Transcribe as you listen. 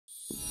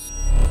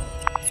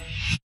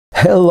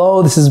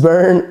Hello, this is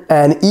Bern,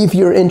 and if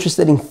you're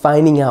interested in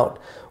finding out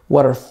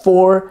what are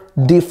 4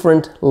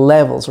 different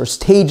levels or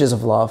stages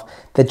of love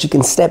that you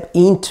can step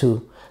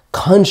into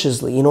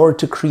consciously in order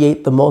to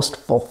create the most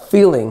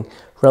fulfilling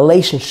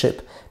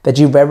relationship that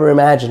you've ever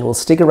imagined, well,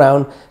 stick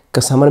around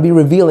because I'm going to be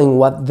revealing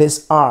what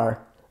these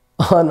are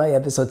on my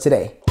episode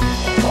today.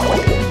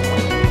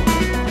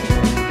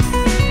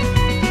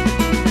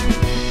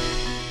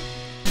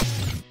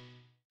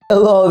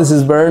 Hello, this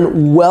is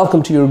Bern.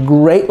 Welcome to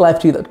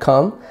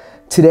yourgreatlife2.com.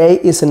 Today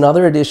is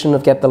another edition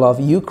of Get the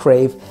Love You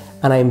Crave,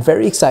 and I am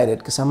very excited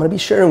because I'm going to be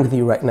sharing with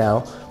you right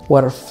now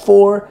what are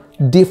 4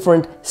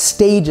 different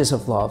stages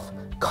of love,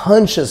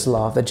 conscious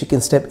love that you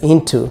can step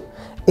into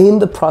in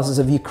the process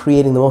of you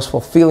creating the most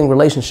fulfilling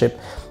relationship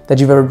that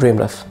you've ever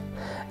dreamed of.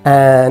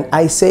 And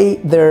I say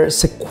they're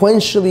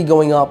sequentially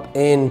going up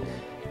in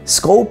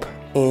scope,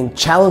 in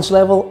challenge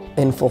level,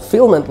 in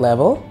fulfillment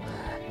level,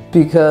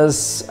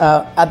 because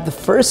at the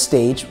first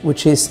stage,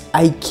 which is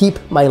I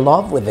keep my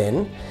love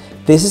within,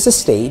 this is a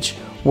stage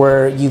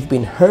where you've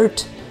been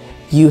hurt,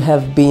 you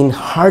have been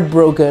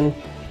heartbroken,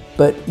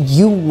 but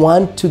you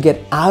want to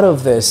get out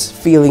of this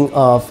feeling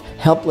of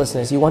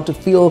helplessness. You want to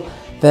feel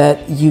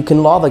that you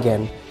can love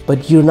again,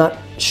 but you're not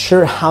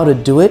sure how to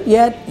do it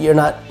yet. You're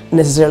not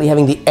necessarily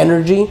having the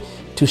energy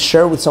to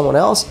share with someone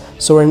else.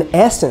 So in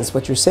essence,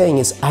 what you're saying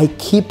is, I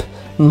keep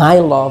my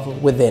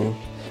love within.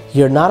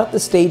 You're not at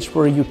the stage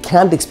where you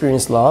can't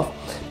experience love,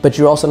 but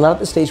you're also not at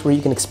the stage where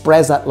you can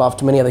express that love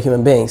to many other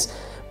human beings.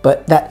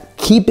 But that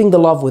keeping the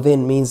love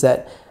within means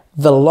that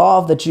the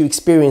love that you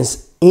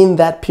experience in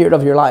that period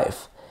of your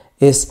life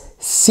is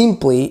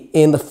simply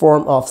in the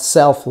form of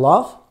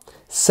self-love,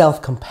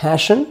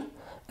 self-compassion,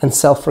 and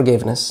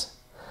self-forgiveness.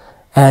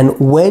 And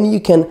when you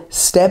can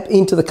step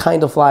into the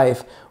kind of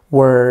life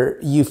where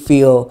you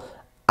feel,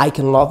 I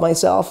can love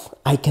myself,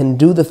 I can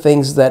do the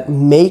things that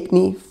make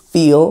me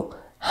feel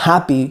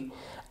happy,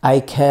 I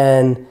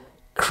can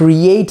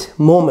create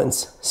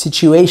moments,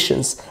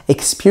 situations,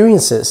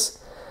 experiences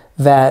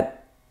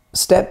that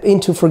step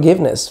into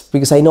forgiveness,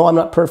 because I know I'm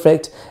not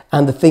perfect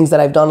and the things that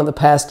I've done in the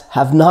past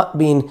have not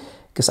been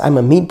because I'm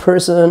a mean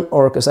person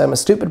or because I'm a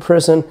stupid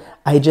person.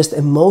 I just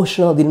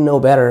emotionally didn't know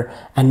better,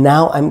 and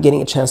now I'm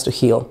getting a chance to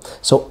heal.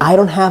 So I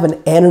don't have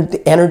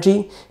the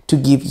energy to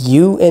give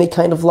you any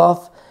kind of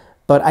love,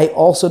 but I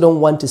also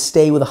don't want to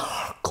stay with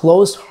a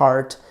closed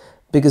heart,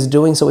 because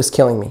doing so is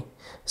killing me.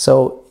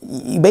 So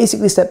you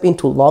basically step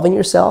into loving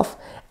yourself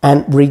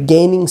and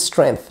regaining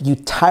strength. You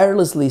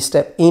tirelessly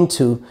step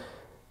into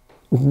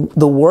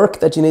the work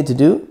that you need to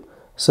do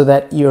so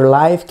that your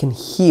life can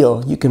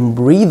heal, you can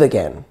breathe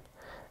again,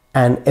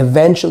 and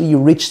eventually you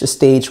reach the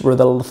stage where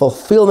the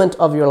fulfillment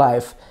of your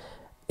life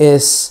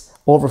is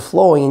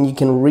overflowing and you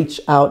can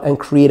reach out and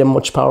create a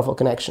much more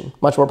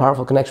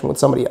powerful connection with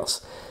somebody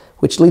else.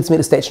 Which leads me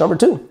to stage number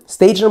 2.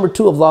 Stage number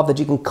 2 of love that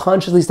you can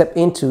consciously step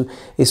into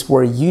is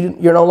where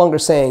you're no longer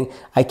saying,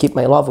 I keep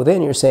my love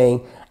within. You're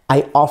saying,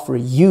 I offer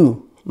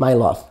you my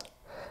love.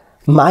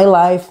 My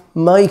life,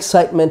 my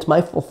excitement,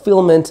 my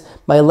fulfillment,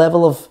 my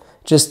level of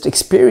just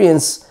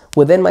experience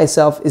within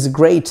myself is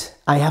great.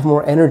 I have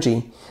more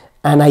energy,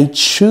 and I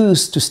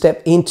choose to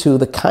step into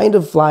the kind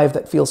of life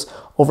that feels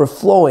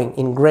overflowing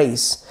in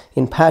grace,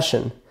 in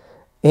passion,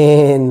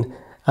 in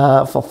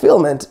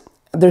fulfillment.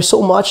 There's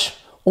so much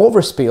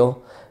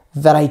overspill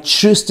that I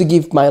choose to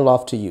give my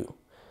love to you.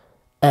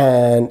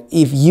 And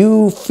if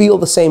you feel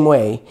the same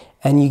way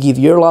and you give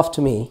your love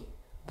to me,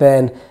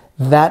 then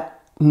that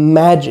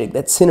magic,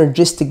 that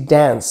synergistic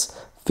dance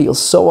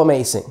feels so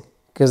amazing,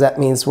 because that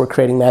means we're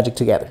creating magic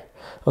together.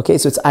 Okay,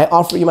 so it's I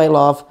offer you my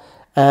love,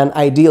 and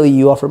ideally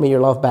you offer me your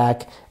love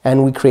back,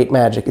 and we create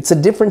magic. It's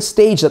a different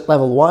stage at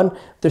level 1.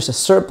 There's a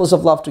surplus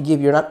of love to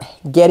give. You're not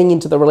getting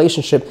into the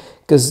relationship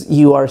because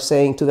you are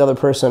saying to the other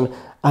person,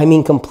 I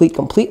mean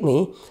complete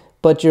me,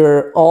 but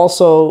you're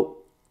also,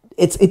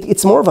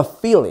 it's more of a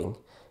feeling.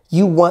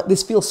 You want,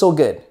 this feels so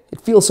good. It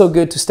feels so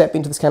good to step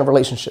into this kind of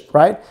relationship,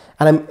 right?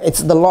 And it's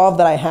the love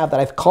that I have, that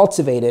I've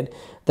cultivated,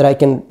 that I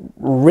can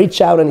reach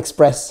out and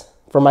express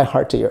from my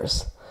heart to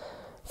yours.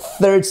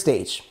 Third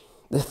stage.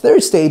 The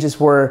third stage is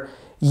where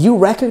you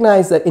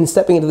recognize that in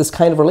stepping into this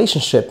kind of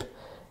relationship,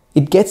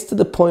 it gets to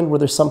the point where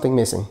there's something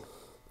missing.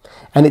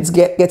 And it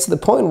gets to the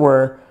point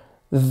where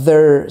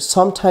there's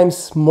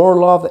sometimes more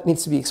love that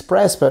needs to be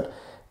expressed, but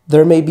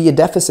there may be a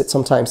deficit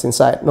sometimes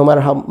inside, no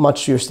matter how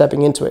much you're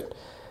stepping into it.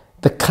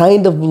 The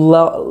kind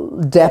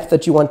of depth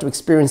that you want to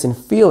experience in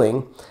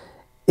feeling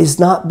is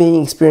not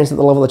being experienced at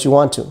the level that you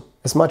want to,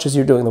 as much as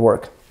you're doing the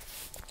work.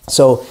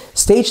 So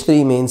stage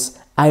 3 means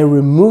I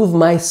remove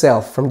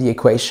myself from the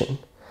equation.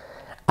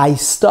 I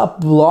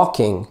stop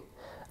blocking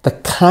the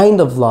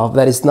kind of love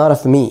that is not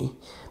of me,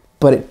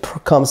 but it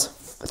comes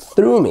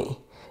through me.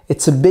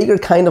 It's a bigger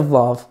kind of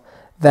love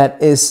that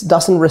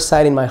doesn't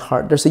reside in my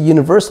heart. There's a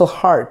universal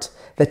heart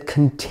that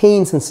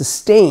contains and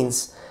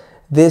sustains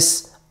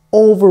this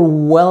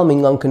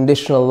overwhelming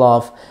unconditional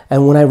love.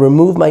 And when I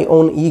remove my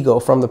own ego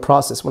from the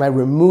process, when I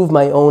remove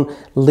my own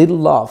little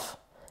love,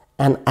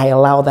 and I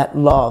allow that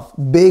love,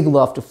 big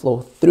love, to flow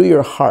through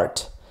your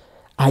heart,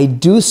 I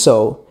do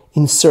so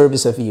in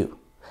service of you.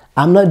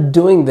 I'm not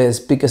doing this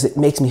because it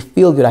makes me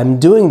feel good. I'm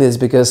doing this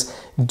because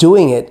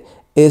doing it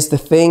is the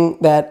thing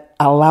that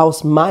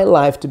allows my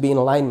life to be in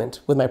alignment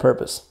with my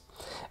purpose.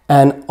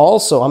 And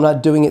also, I'm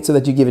not doing it so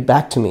that you give it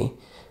back to me.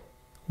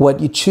 What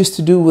you choose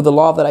to do with the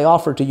love that I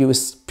offer to you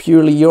is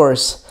purely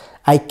yours.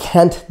 I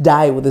can't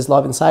die with this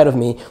love inside of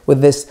me,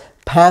 with this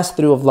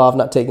pass-through of love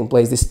not taking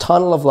place, this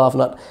tunnel of love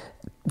not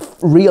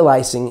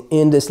realizing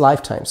in this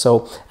lifetime.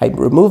 So I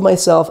remove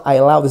myself, I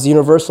allow this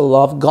universal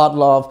love, God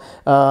love,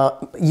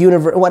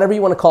 whatever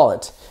you want to call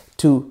it,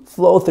 to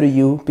flow through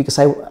you because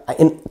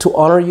to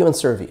honor you and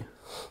serve you.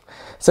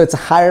 So it's a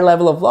higher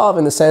level of love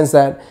in the sense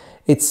that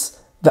it's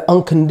the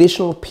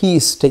unconditional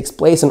peace takes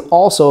place, and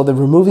also the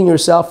removing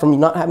yourself from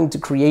not having to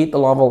create the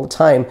love all the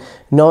time,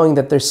 knowing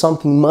that there's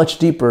something much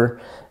deeper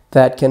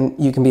that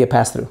you can be a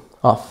pass-through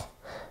of.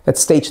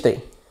 That's stage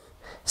 3.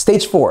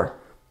 Stage 4.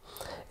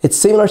 It's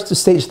similar to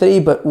stage 3,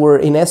 but where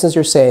in essence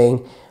you're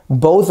saying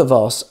both of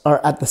us are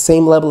at the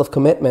same level of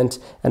commitment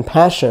and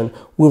passion.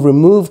 We've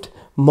removed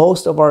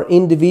most of our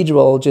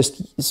individual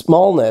just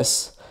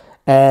smallness,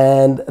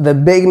 and the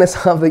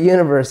bigness of the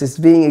universe is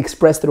being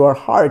expressed through our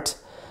heart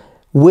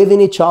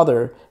within each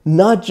other,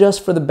 not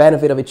just for the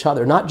benefit of each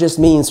other, not just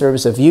me in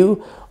service of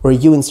you or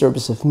you in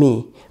service of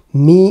me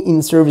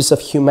in service of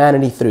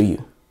humanity through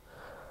you.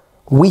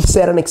 We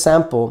set an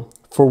example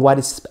for what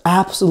is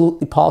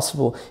absolutely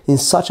possible in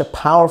such a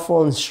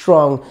powerful and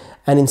strong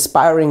and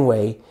inspiring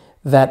way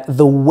that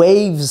the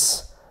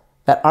waves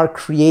that are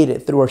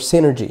created through our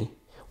synergy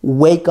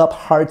wake up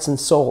hearts and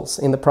souls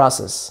in the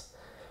process.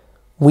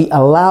 We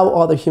allow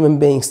other human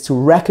beings to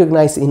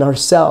recognize in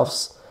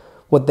ourselves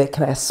what they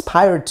can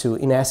aspire to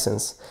in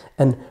essence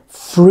and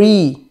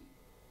free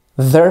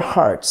their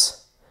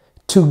hearts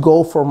to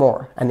go for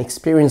more and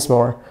experience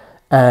more,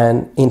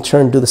 and in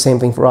turn do the same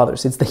thing for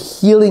others. It's the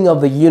healing of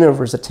the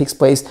universe that takes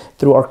place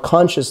through our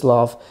conscious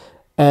love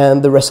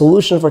and the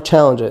resolution of our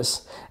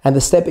challenges and the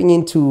stepping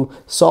into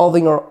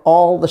solving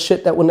all the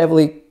shit that will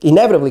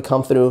inevitably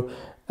come through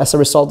as a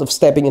result of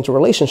stepping into a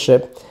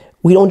relationship.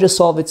 We don't just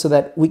solve it so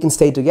that we can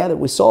stay together.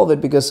 We solve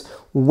it because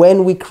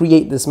when we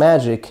create this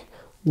magic,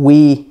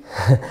 we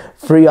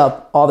free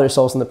up other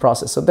souls in the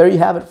process. So there you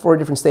have it, 4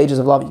 different stages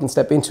of love you can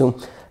step into.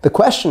 The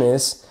question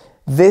is,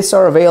 these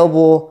are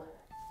available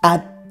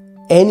at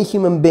any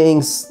human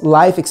being's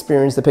life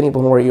experience, depending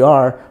upon where you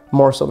are,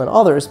 more so than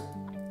others.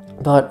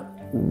 But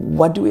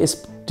what do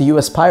you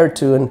aspire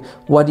to, and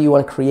what do you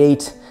want to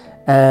create,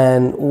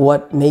 and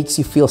what makes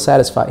you feel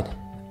satisfied?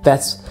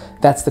 That's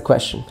the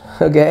question,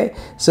 okay?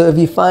 So if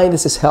you find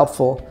this is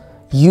helpful,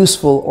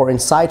 useful, or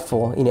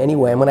insightful in any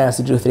way, I'm gonna ask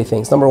you to do 3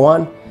 things. Number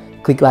 1,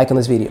 click like on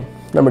this video.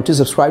 Number 2,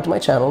 subscribe to my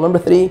channel. Number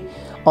 3,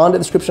 on the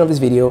description of this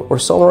video or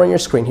somewhere on your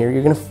screen here,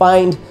 you're gonna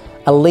find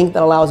a link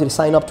that allows you to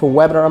sign up to a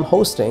webinar I'm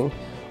hosting,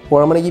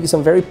 where I'm gonna give you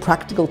some very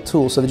practical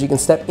tools so that you can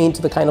step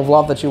into the kind of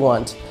love that you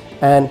want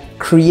and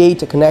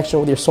create a connection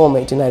with your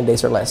soulmate in 90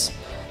 days or less.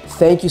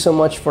 Thank you so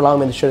much for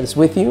allowing me to share this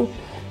with you,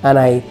 and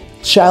I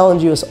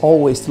challenge you as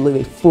always to live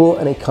a full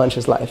and a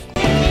conscious life.